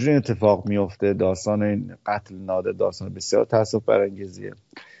حالا چجوری اتفاق میفته؟ داستان این قتل نادر داستان بسیار تأسف برانگیزیه.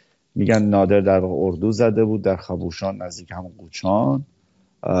 میگن نادر در واقع اردو زده بود در خبوشان نزدیک همون قوچان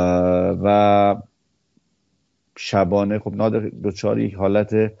و شبانه خب نادر دچار یک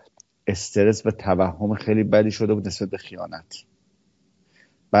حالت استرس و توهم خیلی بدی شده بود نسبت به خیانت.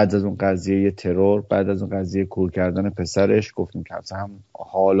 بعد از اون قضیه ترور، بعد از اون قضیه کور کردن پسرش، گفتیم که هم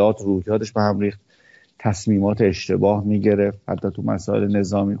حالات روحیاتش به هم ریخت، تصمیمات اشتباه میگرفت حتی تو مسائل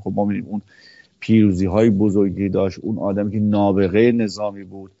نظامی. خب ما می‌بینیم اون پیروزی های بزرگی داشت، اون آدمی که نابغه نظامی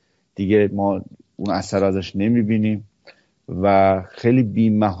بود دیگه ما اون اثر ازش نمیبینیم و خیلی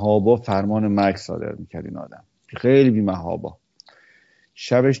بی‌محابا فرمان مرگ صادر میکرد این آدم، خیلی بی‌محابا.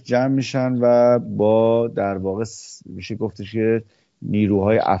 شبش جمع میشن و با در واقع میشه گفتش که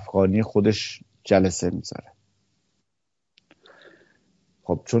نیروهای افغانی خودش جلسه میذاره.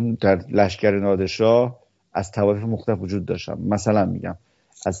 خب چون در لشکر نادرشاه از طوایف مختلف وجود داشتن، مثلا میگم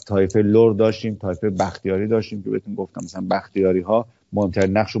از طایفه لور داشتیم، طایفه بختیاری داشتیم که بهتون گفتم مثلا بختیاری ها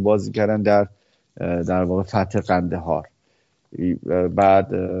مهمترین نقش رو بازی کردن در در واقع فتح قندهار.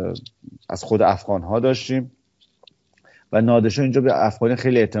 بعد از خود افغان ها داشتیم و نادرشاه اینجا به افغانی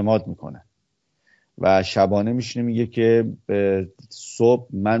خیلی اعتماد میکنه و شبانه میشینه میگه که به صبح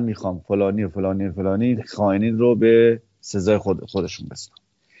من میخوام فلانی و فلانی و فلانی خائنین رو به سزای خودشون برسونم.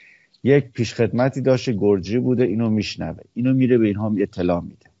 یک پیشخدمتی داشته، گرجی بوده، اینو میشنوه، اینو میره به اینها اطلاع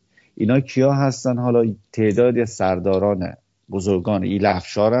میده. اینا کیا هستن؟ حالا تعدادی از سرداران بزرگان ایل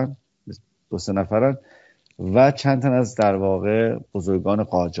افشارن، 2-3 نفرن و چند تن از در واقع بزرگان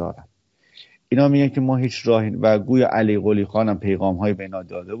قاجارن. اینا میگن که ما هیچ راهی و گویا علی قلی خان هم پیغام های به اینا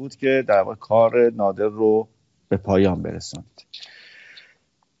داده بود که در واقع کار نادر رو به پایان برسونید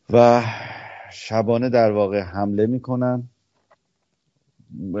و شبانه در واقع حمله میکنن.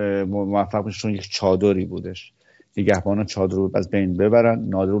 موفق میشن یک چادری بودش، نگهبانان چادر رو از بین ببرن.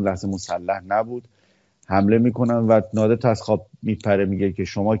 نادر اون لحظه مسلح نبود، حمله میکنن و نادر تا از خواب میپره، میگه که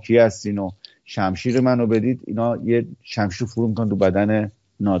شما کی هستین و شمشیر منو بدید. اینا یه شمشیر فرو میکنن تو بدن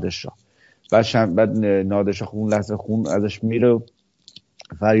نادرشاه. بعد نادرشاه اون لحظه خون ازش میره،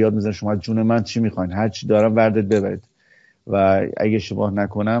 فریاد میزنه شما جون من چی میخواین؟ هر چی دارم وردت ببرید. و اگه اشتباه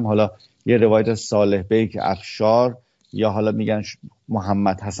نکنم حالا یه روایت از صالح بیگ افشار یا حالا میگن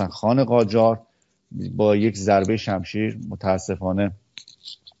محمد حسن خان قاجار با یک ضربه شمشیر متاسفانه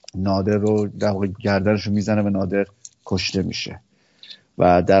نادر رو در واقع گردنش رو میزنه و نادر کشته میشه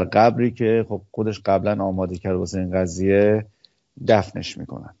و در قبری که خب خودش قبلا آماده کرده واسه این قضیه دفنش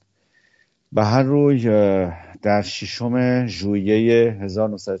میکنن. به هر روی در 6 ژوئیه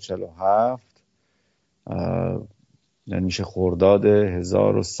 1947 یعنی میشه خرداد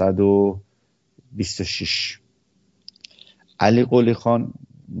 1126 علی قلی خان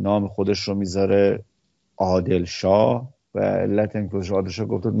نام خودش رو میذاره عادل شاه و علت این که عادل شاه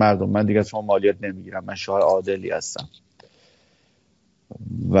گفت مردم من دیگه شما مالیات نمیگیرم، من شاه عادلی هستم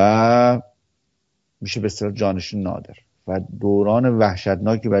و میشه به اصطلاح جانشین نادر و دوران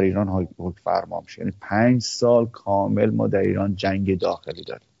وحشتناکی برای ایران حکم فرما میشه. یعنی 5 سال کامل ما در ایران جنگ داخلی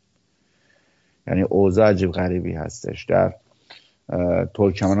داریم. یعنی اوضاع عجیب غریبی هستش. در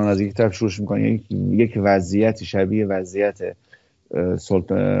ترکمنان از یک طرف شروع میکنه، یعنی یک وضعیت شبیه وضعیت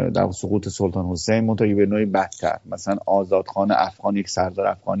در سقوط سلطان حسین منتهی به نوعی بدتر. مثلا آزادخان افغان یک سردار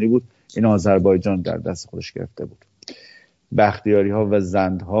افغانی بود، این آذربایجان در دست خودش گرفته بود. بختیاری ها و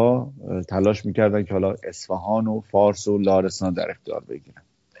زندها تلاش میکردن که حالا اصفهان و فارس و لارستان در اختیار بگیرن.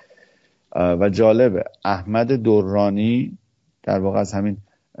 و جالبه احمد درانی در واقع از همین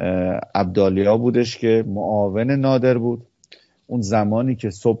عبدالیا بودش که معاون نادر بود. اون زمانی که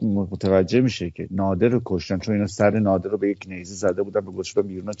صبح متوجه میشه که نادر رو کشتن، چون اینا سر نادر رو به یک نیزه زده بودن به گذاشتن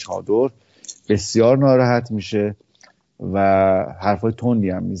بیرون چادر، بسیار ناراحت میشه و حرفای تندی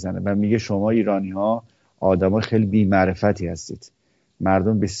هم میزنه و میگه شما ایرانی ها آدمای خیلی بی معرفتی هستید،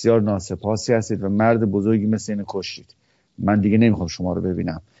 مردم بسیار ناسپاسی هستید و مرد بزرگی مثل اینو کشتید، من دیگه نمیخوام شما رو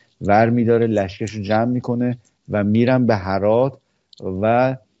ببینم. ور میداره لشکرش رو جمع میکنه و میرن به هرات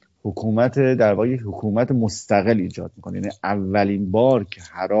و حکومت در واقع حکومت مستقل ایجاد میکنه. یعنی اولین بار که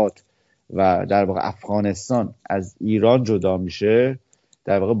هرات و در واقع افغانستان از ایران جدا میشه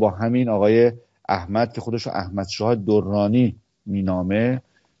در واقع با همین آقای احمد که خودش رو احمد شاه درانی مینامه،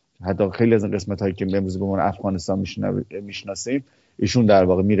 حتی خیلی از این قسمت هایی که امروز به عنوان افغانستان میشناسیم، ایشون در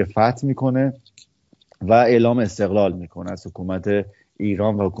واقع میره فتح میکنه و اعلام استقلال میکنه از حکومت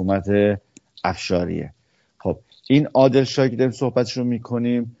ایران و حکومت افشاریه. خب این عادل شاه که داریم صحبتش رو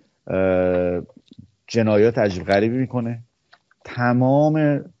میکنیم جنایات عجیب غریبی میکنه،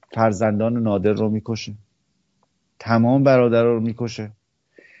 تمام فرزندان نادر رو میکشه، تمام برادران رو میکشه،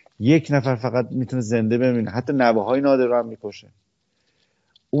 یک نفر فقط میتونه زنده بمونه، حتی نوه‌های نادر رو هم میکشه.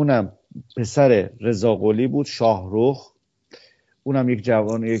 اونم پسر رضا قلی بود، شاهرخ، اونم یک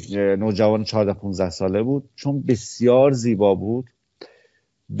نوجوان 14-15 ساله بود. چون بسیار زیبا بود،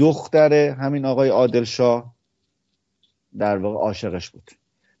 دختر همین آقای عادل شاه در واقع عاشقش بود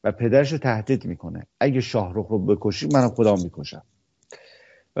و پدرش رو تهدید میکنه اگه شاهرخ رو بکشی منم خودم میکشم.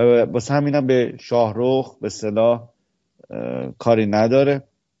 و واسه همینم به شاهرخ به اصطلاح کاری نداره.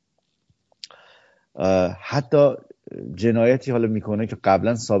 حتی جنایتی حالا میکنه که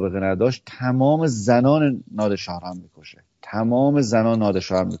قبلا سابقه نداشت، تمام زنان نادرشاه هم میکشه، تمام زنان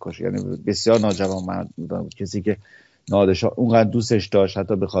نادرشاه هم میکشه. یعنی بسیار ناجوان مرد بود، کسی که نادرشاه اونقدر دوستش داشت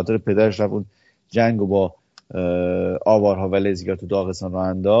حتی به خاطر پدرش رفت اون جنگو با آوارها و لزگی‌ها تو داغستان رو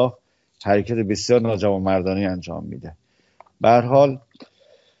انداخت. حرکت بسیار ناجوان مردانه انجام میده. به هر حال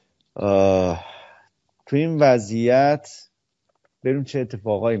تو این وضعیت بریم چه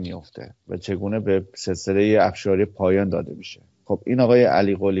اتفاقایی میفته و چگونه به سلسله افشاری پایان داده میشه. خب این آقای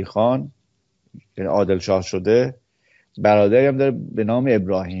علی قلی خان که عادل شاه شده، برادری هم داره به نام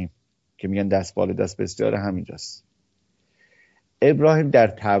ابراهیم که میگن دست بالا دست بسیار همینجاست. ابراهیم در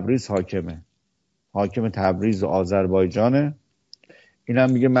تبریز حاکم تبریز و آذربایجانه. این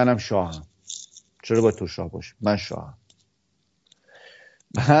هم میگه منم شاهم. چرا باید تو شاه باشی؟ من شاهم.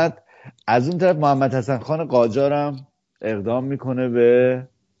 بعد از اون طرف محمد حسن خان قاجارم اقدام میکنه به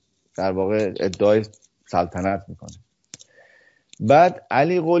در واقع ادعای سلطنت میکنه. بعد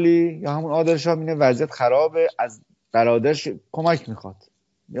علی قلی یا همون عادلشاه میبینه وضعیت خرابه، از برادرش کمک میخواد.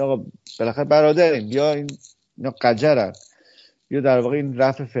 یا آقا بالاخره برادریم، بیا اینا قجرن، بیا در واقع این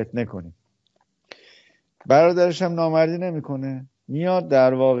رفع فتنه کنیم. برادرش هم نامردی نمیکنه، میاد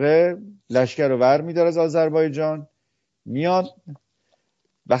در واقع لشکر رو ور میداره از آذربایجان. میاد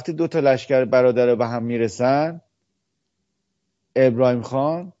وقتی 2 تا لشکر برادر به هم میرسن، ابراهیم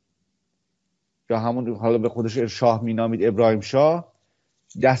خان یا همون حالا به خودش شاه مینامید ابراهیم شاه،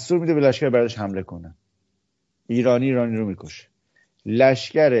 دستور میده به لشکر برادرش حمله کنن. ایرانی رو میکشه.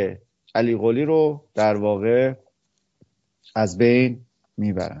 لشکر علی قلی رو در واقع از بین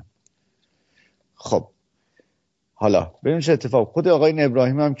میبرن. خب حالا ببین چه اتفاق. خود آقای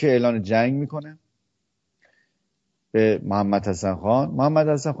ابراهیم هم که اعلان جنگ میکنه به محمد حسن خان. محمد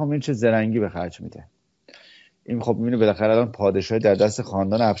حسن خان این چه زرنگی به خرج میده. این خب میبینه بالاخره الان پادشاهی در دست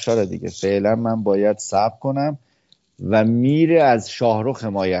خاندان افشار دیگه، فعلا من باید صبر کنم و میره از شاهرخ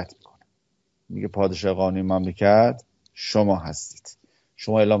حمایت میکنه. میگه پادشاه قانونی مملکت شما هستید،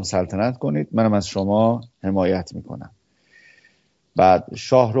 شما اعلام سلطنت کنید، منم از شما حمایت میکنم. بعد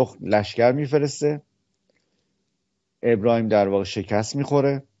شاهرخ لشکر میفرسته. ابراهیم در واقع شکست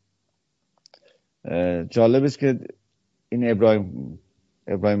میخوره. جالب است که این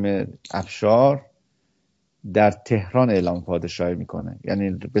ابراهیم افشار در تهران اعلام پادشاهی میکنه،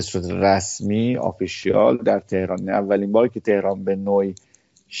 یعنی به صورت رسمی آفیشیال در تهران. اولین باری که تهران به نوعی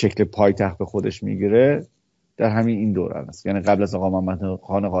شکل پایتخت به خودش میگیره در همین این دوران است، یعنی قبل از آقا محمد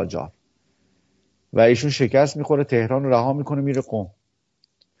خان قاجار. و ایشون شکست میخوره، تهران رو رها میکنه،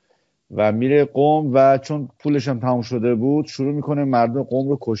 میره قم و چون پولش هم تموم شده بود شروع میکنه مردم قم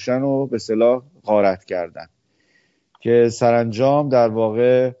رو کشتن و به اصطلاح غارت کردن که سرانجام در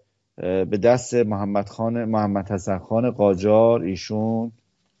واقع به دست محمد حسن خان قاجار ایشون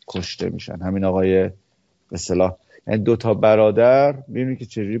کشته میشن. همین آقای به اصطلاح یعنی 2 تا برادر ببینید که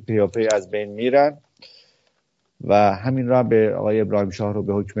چجوری پیاپی از بین میرن و همین را به آقای ابراهیم شاه رو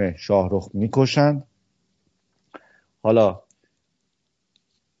به حکم شاهرخ میکشن. حالا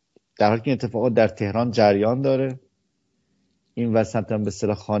در حالی که اتفاقات در تهران جریان داره، این وسط هم به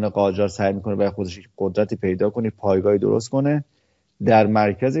اصطلاح خان قاجار سعی میکنه برای خودش قدرتی پیدا کنه، پایگاهی درست کنه. در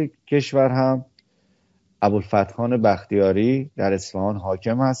مرکز کشور هم ابوالفتح خان بختیاری در اصفهان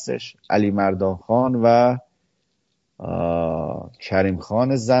حاکم هستش. علی مردان خان و کریم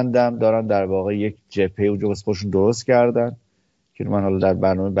خان زندم دارن در واقع یک جبهه اونجا واسه خودشون درست کردن که من حالا در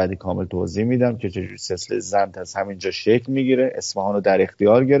برنامه بعدی کامل توضیح میدم که چجوری سلسله زند از همینجا شکل میگیره. اصفهان رو در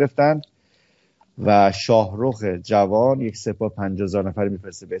اختیار گرفتن و شاهرخ جوان یک سپاه 50,000 نفری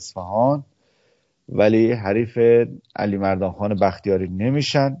میفرسته به اصفهان، ولی حریف علی مردان خان بختیاری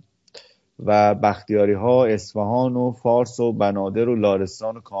نمیشن و بختیاری ها اصفهان و فارس و بنادر و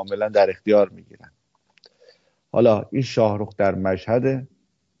لارستان رو کاملا در اختیار میگیرن. حالا این شاهرخ در مشهد،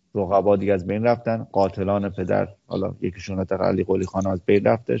 رقبا دیگه از بین رفتن، قاتلان پدر حالا یکیشون حتی علی قلی خان از بین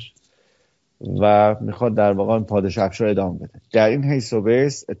رفتش و میخواد در واقع پادشاه افشار ادامه بده. در این حیث و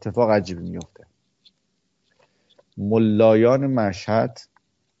بیس اتفاق عجیبی میفته. ملایان مشهد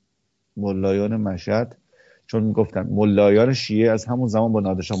چون میگفتن ملایان شیعه از همون زمان با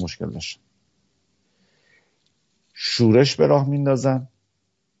نادرشاه مشکل داشتن، شورش به راه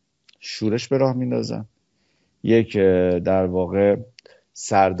میندازن. یک در واقع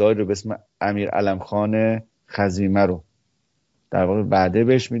سرداری رو به اسم امیر علم خان خزیمه رو در واقع وعده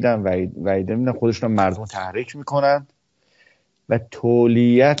بهش میدن، وعده میدن، خودشون مردم تحریک میکنن و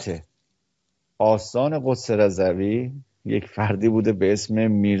تولیت آستان قدس رضوی یک فردی بوده به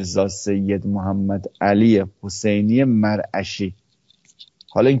اسم میرزا سید محمد علی حسینی مرعشی.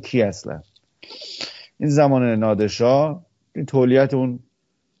 حالا این کی اصلا؟ این زمان نادرشاه این تولیت اون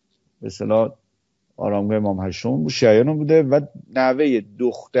به اصطلاح آرامگاه امام هشتم بود، شیعیان بوده و نوه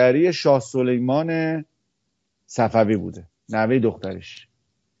دختری شاه سلیمان صفوی بوده، نوه دخترش.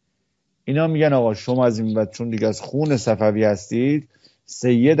 اینا میگن آقا شما از این بعد چون دیگه از خون صفوی هستید،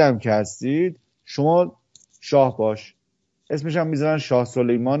 سیدم که هستید، شما شاه باش. اسمش هم میذارن شاه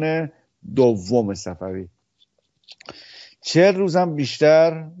سلیمان دوم صفوی. 40 روز هم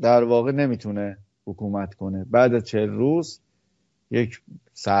بیشتر در واقع نمیتونه حکومت کنه. بعد از 40 روز یک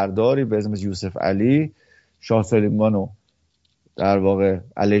سرداری به اسم یوسف علی شاه سلیمانو در واقع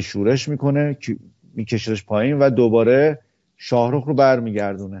علیه شورش میکنه، میکشهش پایین و دوباره شاهرخ رو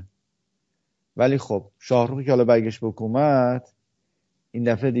برمیگردونه. ولی خب شاهرخ که حالا برگشت به حکومت این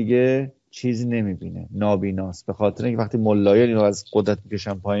دفعه دیگه چیزی نمیبینه، نابیناست، به خاطر اینکه وقتی ملایان اینو از قدرت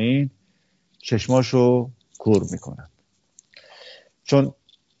میکشن پایین چشماشو کور میکنن. چون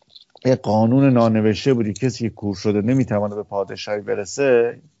یه قانون نانوشته بودی کسی که کور شده نمیتونه به پادشاهی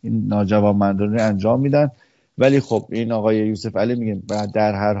برسه، این ناجوانمردانه انجام میدن. ولی خب این آقای یوسف علی میگه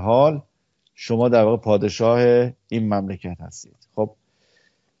در هر حال شما در واقع پادشاه این مملکت هستید. خب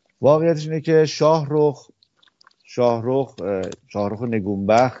واقعیتش اینه که شاهرخ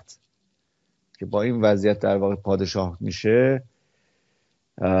نگونبخت که با این وضعیت در واقع پادشاه میشه،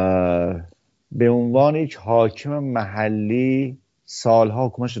 به عنوان یک حاکم محلی سالها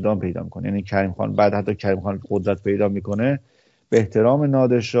حکومتش ادامه پیدا میکنه. یعنی کریم خان بعد حتی کریم خان قدرت پیدا میکنه، به احترام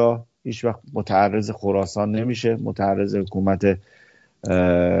نادرشاه هیچ وقت متعرض خراسان نمیشه، متعرض حکومت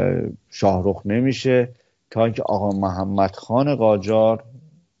شاهرخ نمیشه، تا اینکه آقا محمد خان قاجار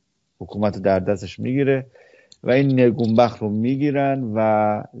حکومت در دستش میگیره و این نگونبخت رو میگیرن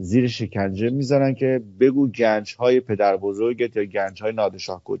و زیر شکنجه میذارن که بگو گنج‌های پدر بزرگت یا گنج‌های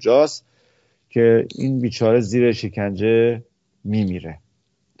نادرشاه کجاست، که این بیچاره زیر شکنجه میمیره.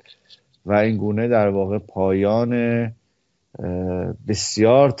 و این گونه در واقع پایان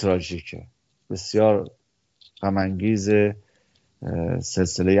بسیار تراژیکه، بسیار غم‌انگیز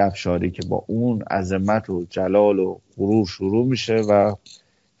سلسله افشاری که با اون عظمت و جلال و غرور شروع میشه و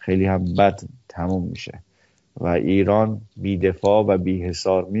خیلی هم بد تموم میشه و ایران بی‌دفاع و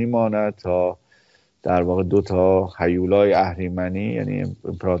بی‌حصار میماند تا در واقع دو تا هیولای اهریمنی، یعنی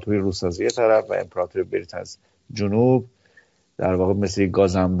امپراتوری روس از یه طرف و امپراتوری بریتانیا از جنوب، در واقع مثل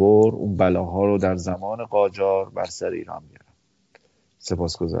گازنبور اون بلاها رو در زمان قاجار بر سر ایران میارن.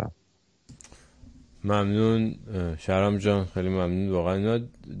 سپاسگزارم. ممنون شهرام جان، خیلی ممنون. واقعا اینا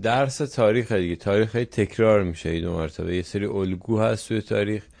درس تاریخ دیگه. تاریخ خیلی تکرار میشه، دو مرتبه یه سری الگو هست توی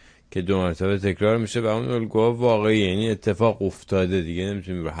تاریخ که دو مرتبه تکرار میشه و اون الگوها واقعی، یعنی اتفاق افتاده دیگه،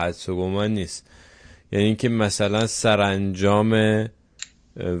 نمیتونیم رو حدس و گمان نیست. یعنی اینکه مثلا سرانجام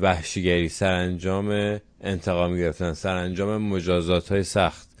وحشیگری، سرانجام انتقام گرفتن، سرانجام مجازات های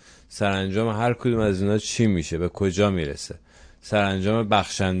سخت، سرانجام هر کدوم از اینا چی میشه، به کجا میرسه، سرانجام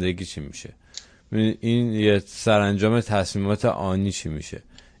بخشندگی چی میشه، این یه سرانجام تصمیمات آنی چی میشه،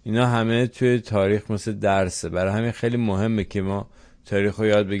 اینا همه توی تاریخ مثل درسه. برای همین خیلی مهمه که ما تاریخ رو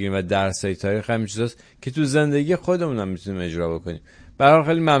یاد بگیریم و درسای تاریخ همین چیزاست که تو زندگی خودمون هم میتونیم اجرا بکنیم. برای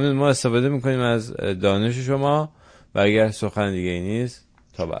خیلی ممنون، ما استفاده میکنیم از دانش شما و اگر سخن دیگه ای نیست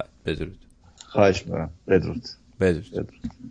تا بعد. بدرود. خواهش می‌کنم. بدرود.